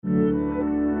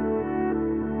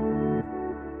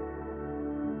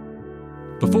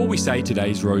Before we say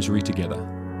today's rosary together,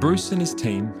 Bruce and his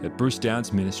team at Bruce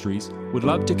Downs Ministries would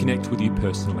love to connect with you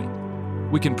personally.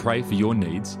 We can pray for your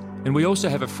needs, and we also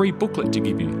have a free booklet to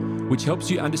give you, which helps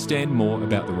you understand more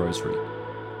about the rosary.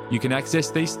 You can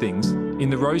access these things in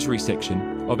the rosary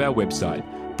section of our website,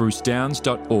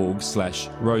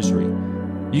 brucedowns.org/rosary.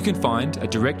 You can find a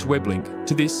direct web link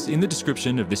to this in the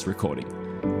description of this recording.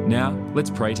 Now, let's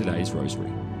pray today's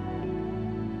rosary.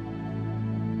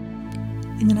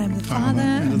 In the name of the Father,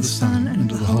 and of the Son,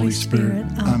 and of the Holy Spirit.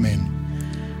 Amen.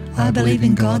 I believe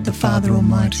in God, the Father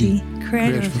Almighty,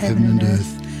 creator of heaven and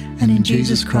earth, and in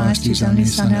Jesus Christ, his only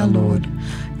Son, our Lord,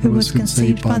 who was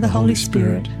conceived by the Holy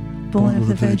Spirit, born of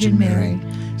the Virgin Mary,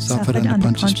 suffered under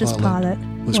Pontius Pilate,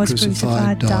 was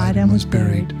crucified, died, and was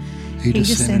buried. He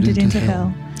descended into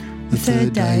hell. The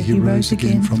third day he rose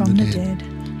again from the dead.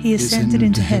 He ascended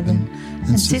into heaven,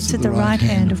 and sits at the right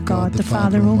hand of God, the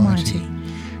Father Almighty.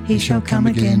 He shall come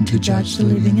again to judge the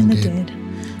living and the dead.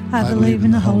 I believe in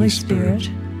the Holy Spirit,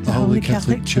 the Holy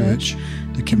Catholic Church,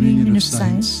 the communion of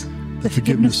saints, the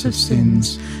forgiveness of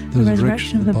sins, the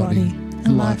resurrection of the body,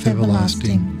 and life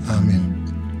everlasting.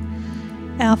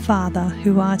 Amen. Our Father,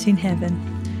 who art in heaven,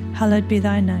 hallowed be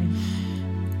thy name.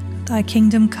 Thy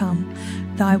kingdom come,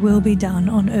 thy will be done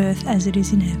on earth as it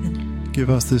is in heaven. Give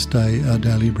us this day our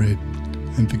daily bread,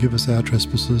 and forgive us our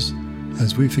trespasses,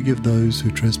 as we forgive those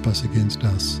who trespass against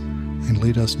us. And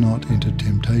lead us not into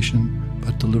temptation,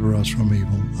 but deliver us from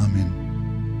evil. Amen.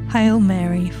 Hail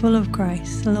Mary, full of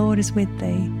grace, the Lord is with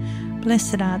thee.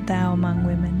 Blessed art thou among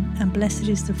women, and blessed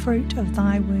is the fruit of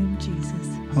thy womb, Jesus.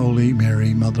 Holy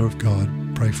Mary, Mother of God,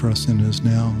 pray for us sinners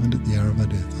now and at the hour of our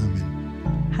death.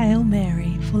 Amen. Hail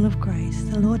Mary, full of grace,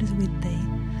 the Lord is with thee.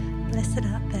 Blessed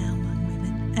art thou among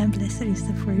women, and blessed is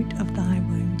the fruit of thy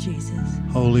womb, Jesus.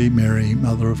 Holy Mary,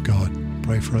 Mother of God,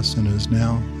 pray for us sinners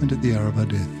now and at the hour of our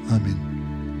death. Amen.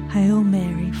 Hail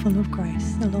Mary, full of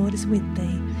grace, the Lord is with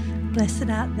thee. Blessed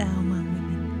art thou among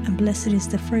women, and blessed is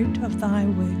the fruit of thy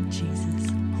womb,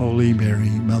 Jesus. Holy Mary,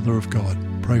 Mother of God,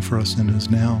 pray for us sinners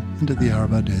now and at the hour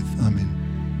of our death. Amen.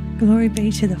 Glory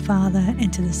be to the Father,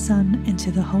 and to the Son, and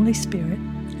to the Holy Spirit.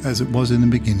 As it was in the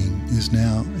beginning, is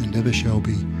now, and ever shall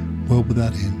be, world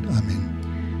without end. Amen.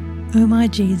 O my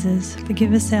Jesus,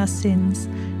 forgive us our sins,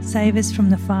 save us from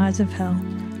the fires of hell.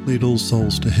 Lead all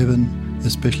souls to heaven,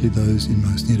 especially those in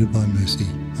most need of thy mercy.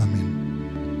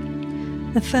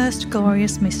 Amen. The first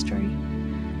glorious mystery,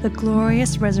 the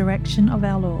glorious resurrection of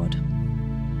our Lord.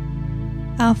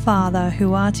 Our Father,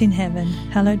 who art in heaven,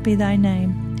 hallowed be thy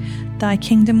name. Thy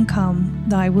kingdom come,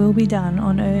 thy will be done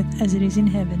on earth as it is in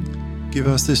heaven. Give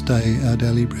us this day our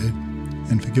daily bread,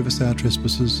 and forgive us our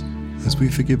trespasses, as we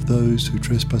forgive those who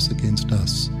trespass against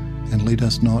us. And lead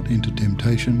us not into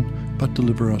temptation, but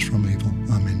deliver us from evil.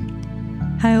 Amen.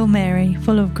 Hail Mary,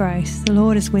 full of grace, the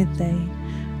Lord is with thee.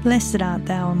 Blessed art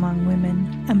thou among women,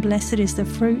 and blessed is the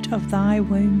fruit of thy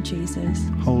womb, Jesus.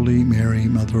 Holy Mary,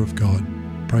 Mother of God,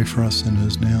 pray for us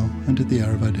sinners now and at the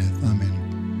hour of our death.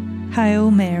 Amen. Hail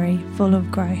Mary, full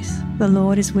of grace, the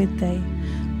Lord is with thee.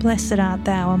 Blessed art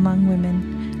thou among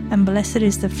women, and blessed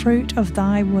is the fruit of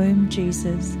thy womb,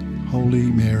 Jesus.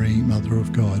 Holy Mary, Mother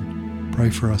of God, pray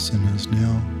for us sinners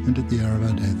now and at the hour of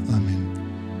our death. Amen.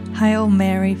 Hail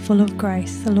Mary, full of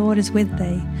grace, the Lord is with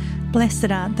thee.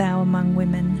 Blessed art thou among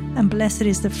women, and blessed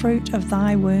is the fruit of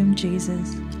thy womb,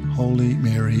 Jesus. Holy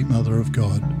Mary, Mother of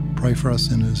God, pray for us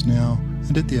sinners now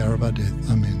and at the hour of our death.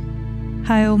 Amen.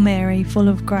 Hail Mary, full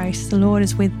of grace, the Lord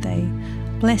is with thee.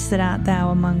 Blessed art thou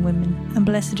among women, and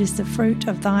blessed is the fruit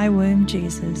of thy womb,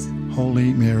 Jesus.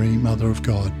 Holy Mary, Mother of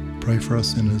God, pray for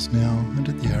us sinners now and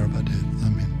at the hour of our death.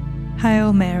 Amen.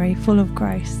 Hail Mary, full of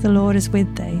grace, the Lord is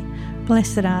with thee.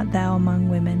 Blessed art thou among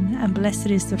women, and blessed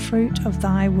is the fruit of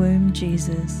thy womb,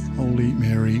 Jesus. Holy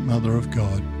Mary, Mother of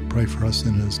God, pray for us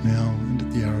sinners now and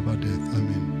at the hour of our death.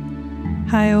 Amen.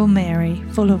 Hail Mary,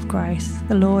 full of grace,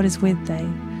 the Lord is with thee.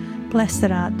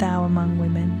 Blessed art thou among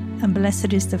women, and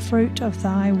blessed is the fruit of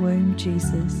thy womb,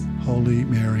 Jesus. Holy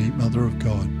Mary, Mother of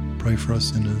God, pray for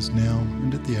us sinners now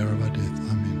and at the hour of our death.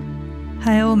 Amen.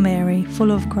 Hail Mary,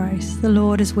 full of grace, the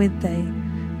Lord is with thee.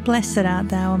 Blessed art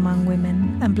thou among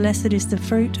women, and blessed is the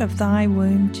fruit of thy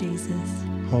womb, Jesus.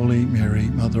 Holy Mary,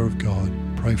 Mother of God,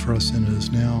 pray for us sinners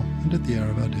now and at the hour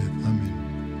of our death.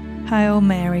 Amen. Hail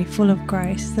Mary, full of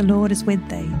grace, the Lord is with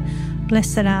thee.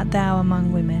 Blessed art thou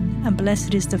among women, and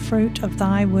blessed is the fruit of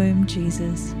thy womb,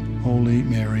 Jesus. Holy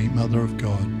Mary, Mother of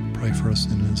God, pray for us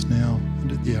sinners now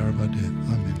and at the hour of our death.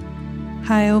 Amen.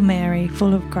 Hail Mary,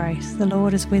 full of grace, the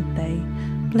Lord is with thee.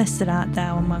 Blessed art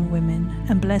thou among women,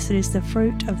 and blessed is the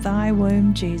fruit of thy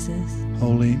womb, Jesus.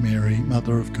 Holy Mary,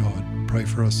 Mother of God, pray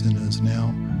for us sinners now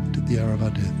and at the hour of our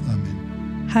death.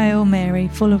 Amen. Hail Mary,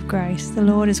 full of grace, the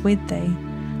Lord is with thee.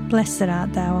 Blessed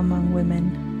art thou among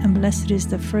women, and blessed is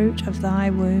the fruit of thy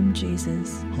womb,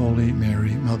 Jesus. Holy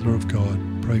Mary, Mother of God,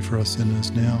 pray for us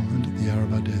sinners now and at the hour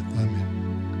of our death.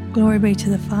 Amen. Glory be to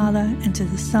the Father, and to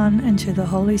the Son, and to the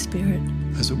Holy Spirit.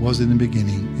 As it was in the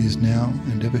beginning, is now,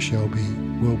 and ever shall be,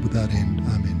 world without end.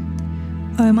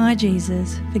 Amen. O my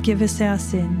Jesus, forgive us our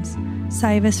sins,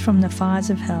 save us from the fires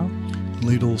of hell.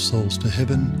 Lead all souls to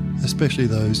heaven, especially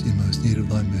those in most need of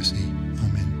thy mercy.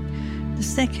 Amen. The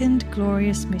second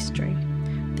glorious mystery,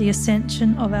 the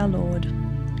Ascension of our Lord.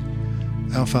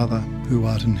 Our Father, who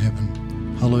art in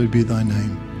heaven, hallowed be thy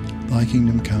name. Thy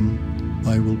kingdom come,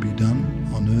 thy will be done,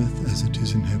 on earth as it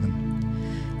is in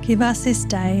heaven. Give us this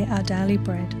day our daily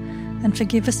bread, and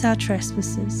forgive us our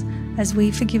trespasses, as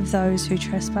we forgive those who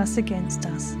trespass against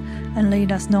us. And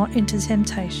lead us not into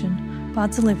temptation,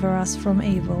 but deliver us from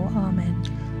evil. Amen.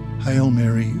 Hail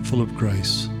Mary, full of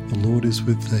grace, the Lord is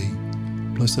with thee.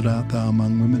 Blessed art thou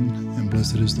among women, and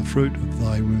blessed is the fruit of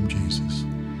thy womb, Jesus.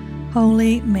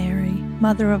 Holy Mary,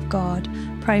 Mother of God,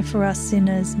 pray for us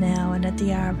sinners now and at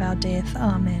the hour of our death.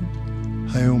 Amen.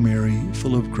 Hail Mary,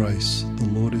 full of grace, the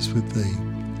Lord is with thee.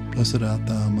 Blessed art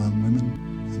thou among women,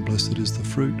 and blessed is the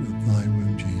fruit of thy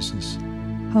womb, Jesus.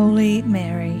 Holy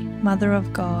Mary, Mother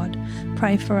of God,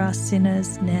 pray for us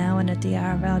sinners now and at the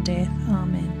hour of our death.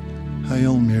 Amen.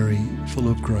 Hail Mary, full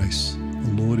of grace,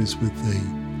 the Lord is with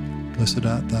thee. Blessed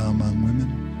art thou among women,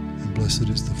 and blessed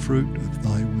is the fruit of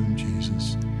thy womb,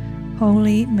 Jesus.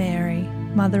 Holy Mary,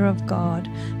 Mother of God,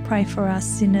 pray for us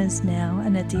sinners now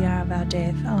and at the hour of our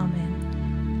death.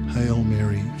 Amen. Hail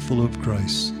Mary, full of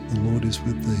grace, the Lord is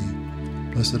with thee.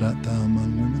 Blessed art thou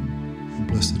among women, and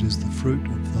blessed is the fruit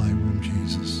of thy womb,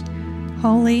 Jesus.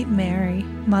 Holy Mary,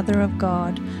 Mother of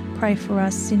God, pray for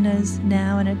us sinners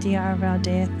now and at the hour of our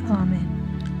death.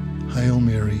 Amen. Hail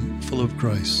Mary, full of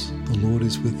grace, the Lord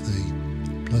is with thee.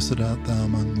 Blessed art thou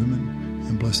among women,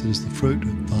 and blessed is the fruit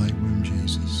of thy womb,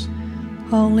 Jesus.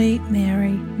 Holy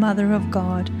Mary, Mother of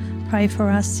God, pray for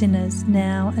us sinners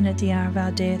now and at the hour of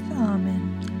our death. Amen.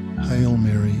 Hail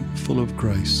Mary, full of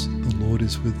grace, the Lord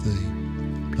is with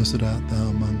thee. Blessed art thou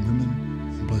among women,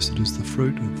 and blessed is the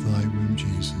fruit of thy womb,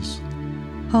 Jesus.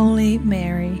 Holy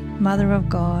Mary, Mother of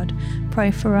God,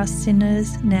 pray for us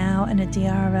sinners now and at the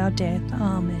hour of our death.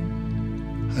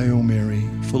 Amen. Hail Mary,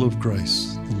 full of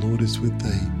grace, the Lord is with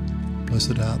thee.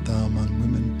 Blessed art thou among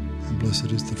women, and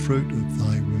blessed is the fruit of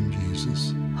thy womb,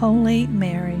 Jesus. Holy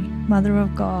Mary, Mother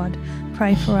of God,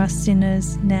 pray for us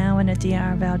sinners now and at the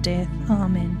hour of our death.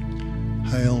 Amen.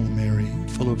 Hail Mary,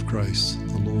 full of grace,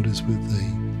 the Lord is with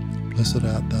thee. Blessed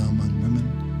art thou among women,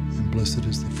 and blessed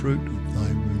is the fruit of thy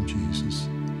womb, Jesus.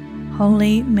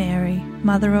 Holy Mary,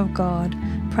 Mother of God,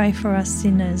 pray for us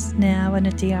sinners now and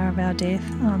at the hour of our death.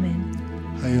 Amen.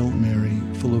 Hail Mary,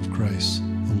 full of grace,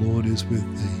 the Lord is with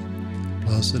thee.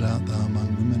 Blessed art thou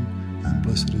among women, and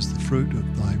blessed is the fruit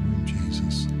of thy womb,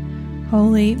 Jesus.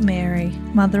 Holy Mary,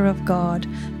 Mother of God,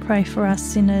 pray for us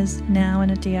sinners now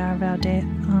and at the hour of our death.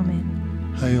 Amen.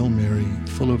 Hail Mary,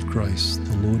 full of grace,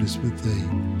 the Lord is with thee.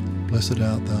 Blessed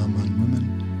art thou among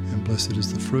women, and blessed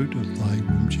is the fruit of thy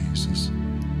womb, Jesus.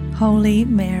 Holy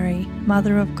Mary,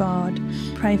 Mother of God,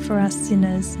 pray for us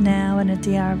sinners now and at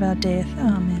the hour of our death.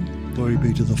 Amen. Glory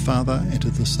be to the Father, and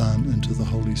to the Son, and to the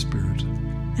Holy Spirit.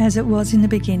 As it was in the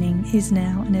beginning, is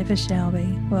now, and ever shall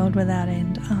be, world without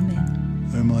end. Amen.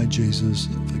 O my Jesus,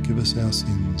 forgive us our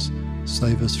sins,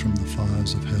 save us from the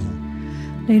fires of hell.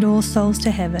 Lead all souls to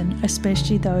heaven,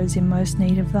 especially those in most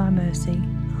need of thy mercy.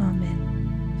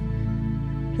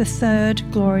 Amen. The third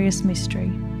glorious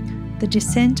mystery, the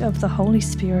descent of the Holy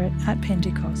Spirit at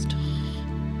Pentecost.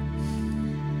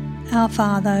 Our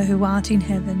Father, who art in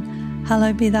heaven,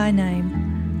 hallowed be thy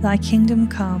name. Thy kingdom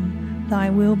come, thy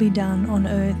will be done on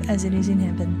earth as it is in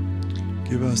heaven.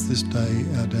 Give us this day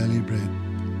our daily bread,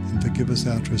 and forgive us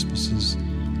our trespasses,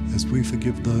 as we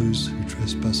forgive those who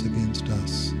trespass against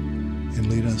us. And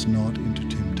lead us not into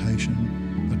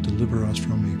temptation, but deliver us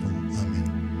from evil.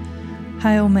 Amen.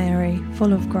 Hail Mary,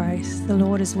 full of grace, the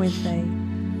Lord is with thee.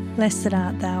 Blessed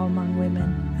art thou among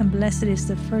women, and blessed is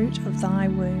the fruit of thy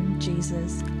womb,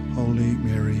 Jesus. Holy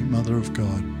Mary, Mother of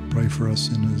God, pray for us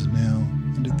sinners now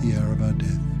and at the hour of our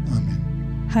death.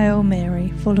 Amen. Hail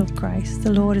Mary, full of grace,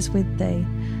 the Lord is with thee.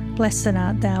 Blessed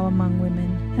art thou among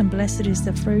women, and blessed is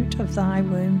the fruit of thy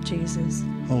womb, Jesus.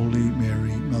 Holy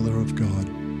Mary, Mother of God,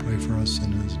 pray for us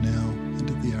sinners now and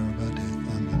at the hour of our death.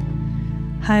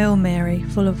 Amen. Hail Mary,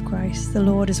 full of grace, the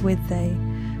Lord is with thee.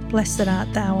 Blessed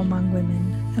art thou among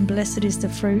women, and blessed is the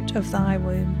fruit of thy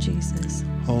womb, Jesus.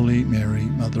 Holy Mary,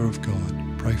 Mother of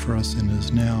God, pray for us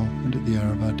sinners now and at the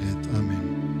hour of our death.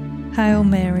 Amen. Hail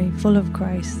Mary, full of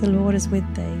grace, the Lord is with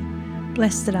thee.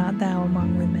 Blessed art thou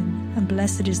among women, and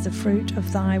blessed is the fruit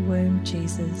of thy womb,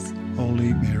 Jesus.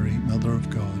 Holy Mary, Mother of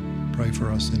God, pray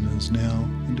for us sinners now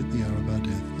and at the hour of our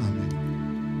death.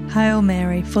 Amen. Hail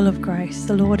Mary, full of grace,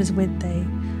 the Lord is with thee.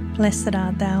 Blessed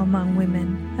art thou among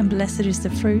women, and blessed is the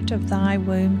fruit of thy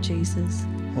womb, Jesus.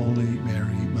 Holy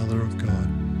Mary, Mother of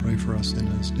God, pray for us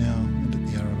sinners now and at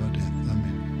the hour of our death.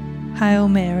 Amen. Hail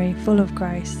Mary, full of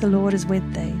grace, the Lord is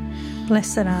with thee.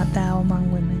 Blessed art thou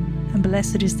among women, and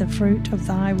blessed is the fruit of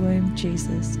thy womb,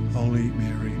 Jesus. Holy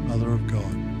Mary, Mother of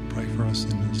God, pray for us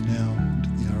sinners now and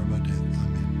at the hour of our death.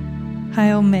 Amen.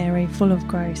 Hail Mary, full of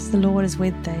grace, the Lord is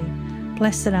with thee.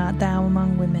 Blessed art thou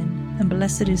among women, and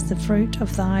blessed is the fruit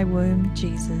of thy womb,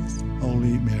 Jesus.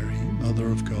 Holy Mary, Mother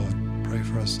of God, pray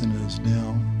for us sinners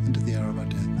now and at the hour of our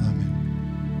death.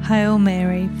 Amen. Hail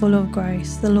Mary, full of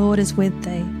grace, the Lord is with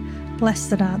thee.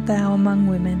 Blessed art thou among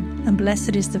women, and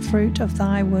blessed is the fruit of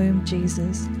thy womb,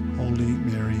 Jesus. Holy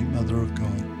Mary, Mother of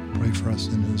God, pray for us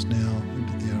sinners now and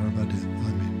at the hour of our death.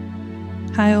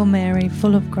 Amen. Hail Mary,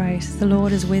 full of grace, the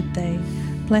Lord is with thee.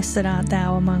 Blessed art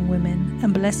thou among women,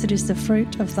 and blessed is the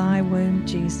fruit of thy womb,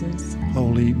 Jesus.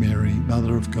 Holy Mary,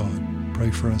 Mother of God,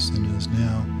 pray for us sinners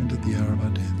now and at the hour of our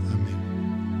death.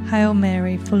 Amen. Hail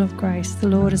Mary, full of grace, the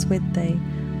Lord is with thee.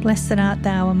 Blessed art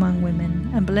thou among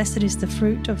women, and blessed is the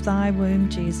fruit of thy womb,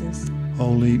 Jesus.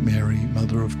 Holy Mary,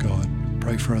 Mother of God,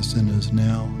 pray for us sinners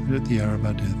now and at the hour of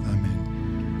our death.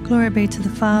 Amen. Glory be to the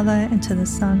Father, and to the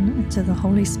Son, and to the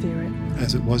Holy Spirit.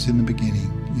 As it was in the beginning,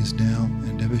 is now,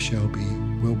 and ever shall be,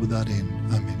 world without end.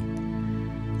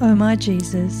 Amen. O my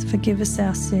Jesus, forgive us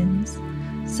our sins.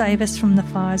 Save us from the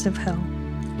fires of hell.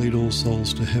 Lead all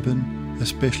souls to heaven,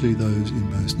 especially those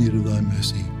in most need of thy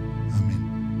mercy.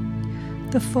 Amen.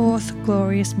 The fourth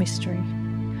glorious mystery,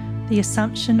 the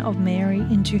Assumption of Mary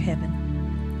into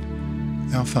heaven.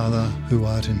 Our Father, who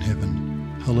art in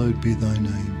heaven, hallowed be thy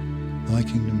name. Thy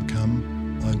kingdom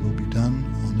come, thy will be done,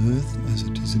 on earth as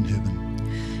it is in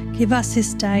heaven. Give us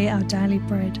this day our daily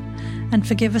bread, and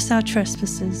forgive us our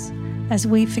trespasses, as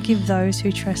we forgive those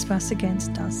who trespass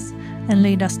against us. And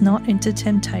lead us not into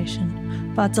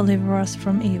temptation, but deliver us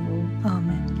from evil.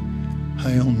 Amen.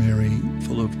 Hail Mary,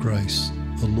 full of grace,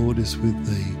 the Lord is with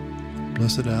thee.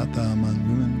 Blessed art thou among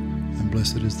women, and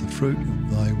blessed is the fruit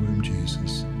of thy womb,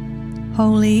 Jesus.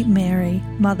 Holy Mary,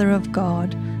 Mother of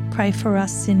God, pray for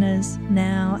us sinners,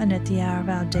 now and at the hour of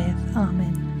our death.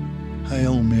 Amen.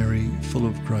 Hail Mary, full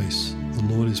of grace, the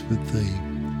Lord is with thee.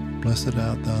 Blessed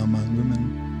art thou among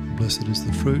women, and blessed is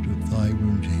the fruit of thy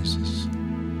womb, Jesus.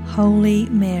 Holy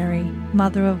Mary,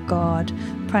 Mother of God,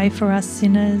 pray for us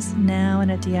sinners, now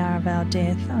and at the hour of our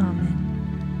death.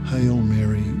 Amen. Hail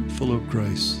Mary, full of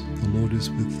grace, the Lord is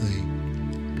with thee.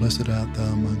 Blessed art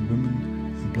thou among women,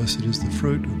 and blessed is the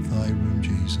fruit of thy womb,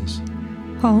 Jesus.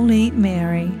 Holy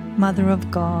Mary, Mother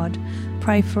of God,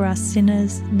 pray for us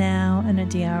sinners, now and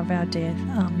at the hour of our death.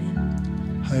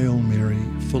 Amen. Hail Mary,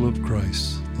 full of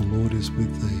grace, the Lord is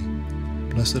with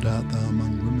thee. Blessed art thou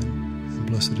among women, and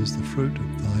blessed is the fruit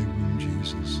of thy womb,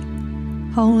 Jesus.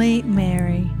 Holy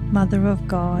Mary, Mother of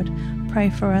God, pray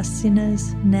for us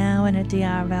sinners, now and at the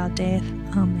hour of our death.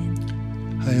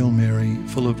 Amen. Hail Mary,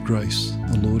 full of grace,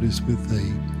 the Lord is with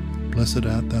thee. Blessed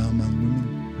art thou among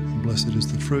women, and blessed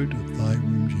is the fruit of thy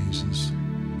womb, Jesus.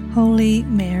 Holy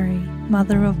Mary,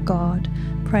 Mother of God,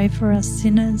 pray for us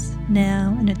sinners,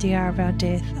 now and at the hour of our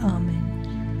death.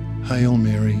 Amen. Hail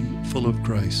Mary, full of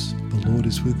grace, the Lord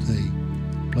is with thee.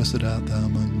 Blessed art thou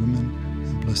among women,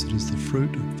 and blessed is the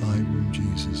fruit of thy womb,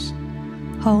 Jesus.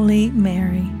 Holy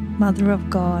Mary, Mother of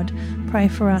God, pray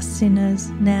for us sinners,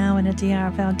 now and at the hour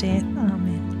of our death.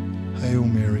 Amen. Hail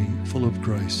Mary, full of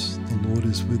grace, the Lord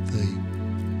is with thee.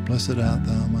 Blessed art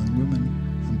thou among women,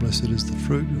 and blessed is the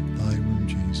fruit of thy womb,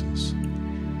 Jesus.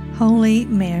 Holy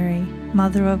Mary,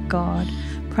 Mother of God,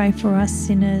 pray for us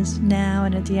sinners, now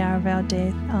and at the hour of our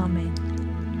death. Amen.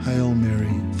 Hail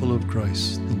Mary, full of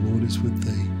grace, the Lord is with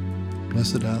thee.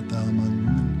 Blessed art thou among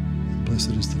women, and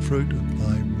blessed is the fruit of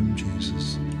thy womb,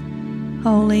 Jesus.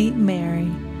 Holy Mary,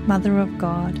 Mother of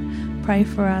God, pray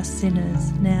for us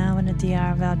sinners, now and at the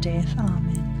hour of our death.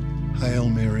 Amen. Hail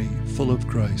Mary, full of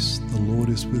grace, the Lord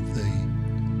is with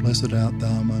thee. Blessed art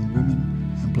thou among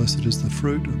women, and blessed is the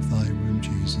fruit of thy womb,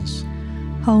 Jesus.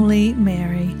 Holy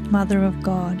Mary, Mother of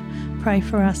God, pray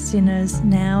for us sinners,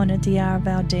 now and at the hour of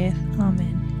our death.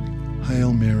 Amen.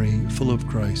 Hail Mary, full of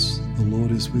grace, the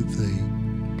Lord is with thee.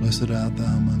 Blessed art thou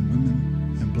among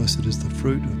women, and blessed is the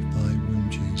fruit of thy womb,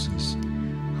 Jesus.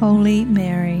 Holy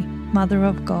Mary, Mother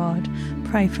of God,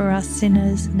 pray for us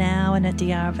sinners, now and at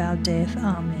the hour of our death.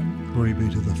 Amen. Glory be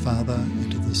to the Father,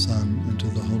 and to the Son, and to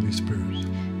the Holy Spirit.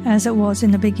 as it was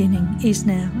in the beginning, is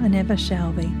now, and ever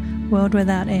shall be, world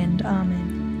without end.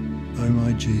 Amen. O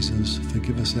my Jesus,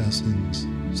 forgive us our sins,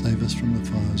 save us from the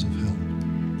fires of hell.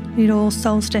 Lead all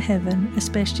souls to heaven,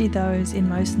 especially those in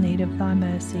most need of thy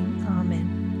mercy.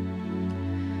 Amen.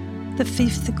 The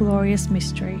fifth glorious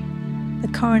mystery, the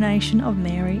coronation of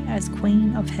Mary as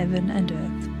Queen of heaven and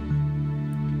earth.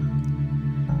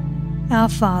 Our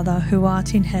Father, who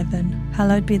art in heaven,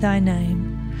 hallowed be thy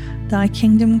name. Thy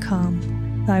kingdom come,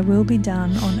 thy will be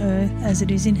done on earth as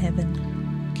it is in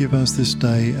heaven. Give us this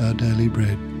day our daily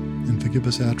bread, and forgive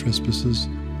us our trespasses,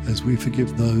 as we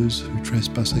forgive those who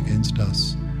trespass against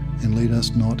us. And lead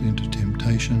us not into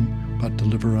temptation, but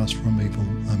deliver us from evil.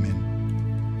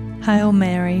 Amen. Hail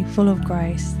Mary, full of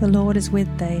grace, the Lord is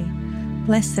with thee.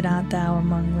 Blessed art thou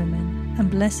among women, and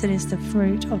blessed is the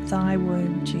fruit of thy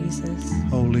womb, Jesus.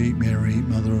 Holy Mary,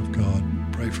 Mother of God,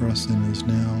 pray for us sinners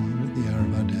now and at the hour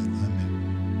of our death.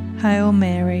 Amen. Hail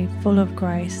Mary, full of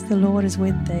grace, the Lord is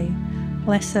with thee.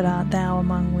 Blessed art thou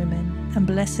among women, and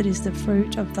blessed is the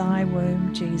fruit of thy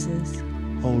womb, Jesus.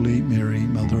 Holy Mary,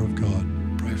 Mother of God,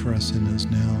 pray for us sinners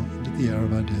now and at the hour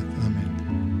of our death.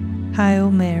 Amen.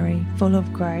 Hail Mary, full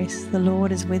of grace, the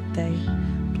Lord is with thee.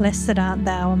 Blessed art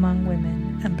thou among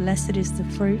women, and blessed is the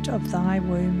fruit of thy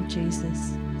womb,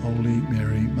 Jesus. Holy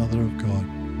Mary, Mother of God,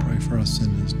 pray for us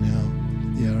sinners now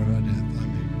and at the hour of our death.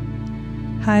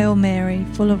 Amen. Hail Mary,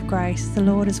 full of grace, the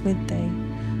Lord is with thee.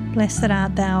 Blessed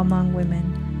art thou among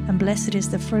women, and blessed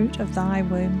is the fruit of thy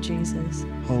womb, Jesus.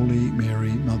 Holy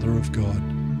Mary, Mother of God,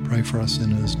 pray for us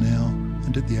sinners now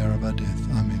and at the hour of our death.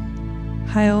 Amen.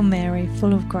 Hail Mary,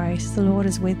 full of grace, the Lord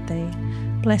is with thee.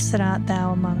 Blessed art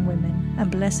thou among women,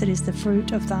 and blessed is the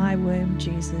fruit of thy womb,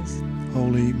 Jesus.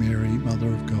 Holy Mary,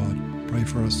 Mother of God, pray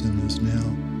for us sinners now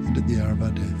and at the hour of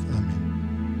our death.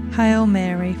 Amen. Hail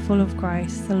Mary, full of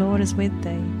grace, the Lord is with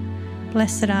thee.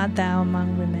 Blessed art thou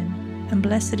among women, and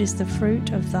blessed is the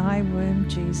fruit of thy womb,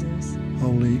 Jesus.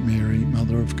 Holy Mary,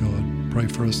 Mother of God, pray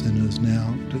for us sinners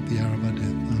now and at the hour of our death.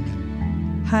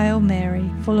 Amen. Hail Mary,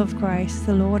 full of grace,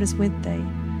 the Lord is with thee.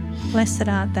 Blessed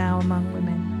art thou among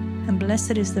women, and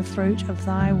blessed is the fruit of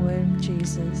thy womb,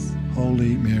 Jesus.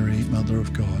 Holy Mary, Mother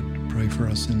of God, pray for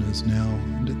us sinners now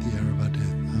and at the hour of our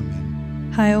death.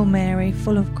 Amen. Hail Mary,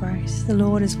 full of grace, the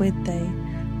Lord is with thee.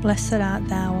 Blessed art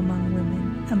thou among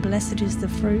women, and blessed is the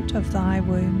fruit of thy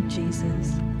womb,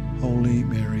 Jesus. Holy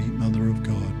Mary, Mother of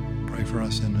God, pray for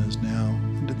us sinners now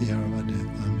and at the hour of our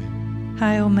death. Amen.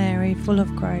 Hail Mary, full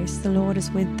of grace, the Lord is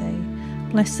with thee.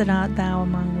 Blessed art thou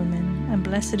among women, and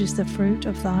blessed is the fruit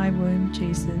of thy womb,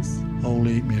 Jesus.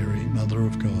 Holy Mary, Mother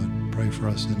of God, pray for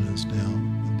us sinners now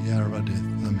and at the hour of our death.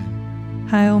 Amen.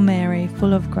 Hail Mary,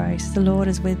 full of grace, the Lord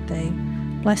is with thee.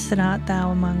 Blessed art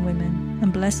thou among women,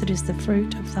 and blessed is the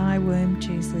fruit of thy womb,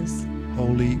 Jesus.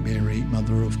 Holy Mary,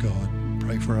 Mother of God,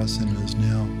 pray for us sinners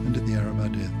now and at the hour of our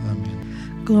death. Amen.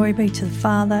 Glory be to the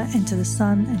Father, and to the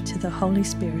Son, and to the Holy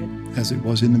Spirit. As it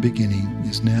was in the beginning,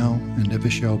 is now, and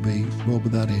ever shall be, world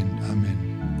without end. Amen.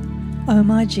 O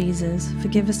my Jesus,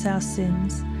 forgive us our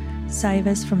sins, save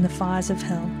us from the fires of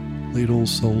hell. Lead all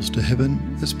souls to heaven,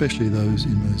 especially those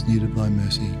in most need of thy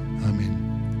mercy. Amen.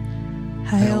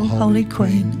 Hail, Holy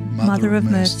Queen, Mother of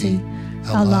mercy,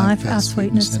 our life, our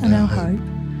sweetness, and our hope.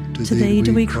 To thee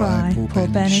do we cry, poor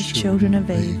banished children of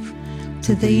Eve.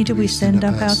 To thee do we send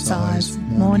up our sighs,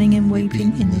 mourning and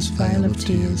weeping in this vale of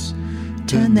tears.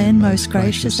 Turn then, most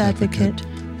gracious Advocate,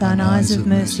 thine eyes of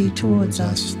mercy towards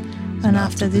us, and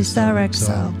after this our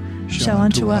exile, show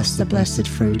unto us the blessed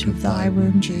fruit of thy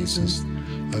womb, Jesus.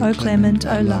 O clement,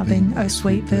 O loving, O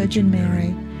sweet Virgin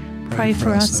Mary, pray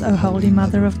for us, O Holy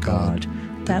Mother of God,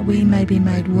 that we may be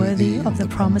made worthy of the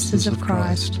promises of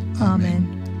Christ.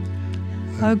 Amen.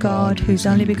 O God, whose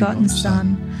only begotten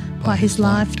Son, by his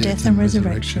life, death, and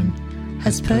resurrection,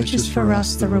 has purchased for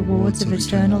us the rewards of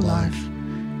eternal life,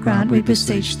 grant, we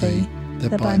beseech thee,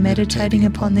 that by meditating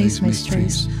upon these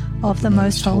mysteries of the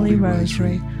most holy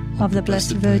Rosary of the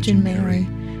Blessed Virgin Mary,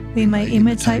 we may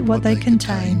imitate what they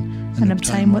contain and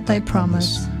obtain what they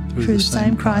promise, through the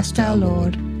same Christ our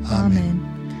Lord. Amen.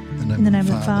 In the name of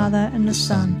the Father, and the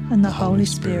Son, and the Holy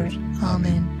Spirit.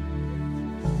 Amen.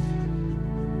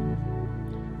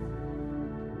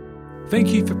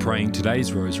 Thank you for praying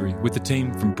today's Rosary with the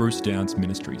team from Bruce Downs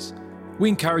Ministries. We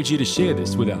encourage you to share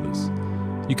this with others.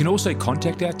 You can also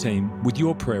contact our team with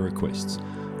your prayer requests,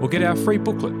 or get our free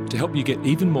booklet to help you get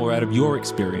even more out of your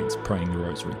experience praying the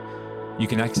Rosary. You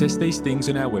can access these things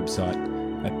on our website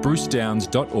at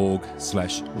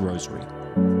brucedowns.org/rosary.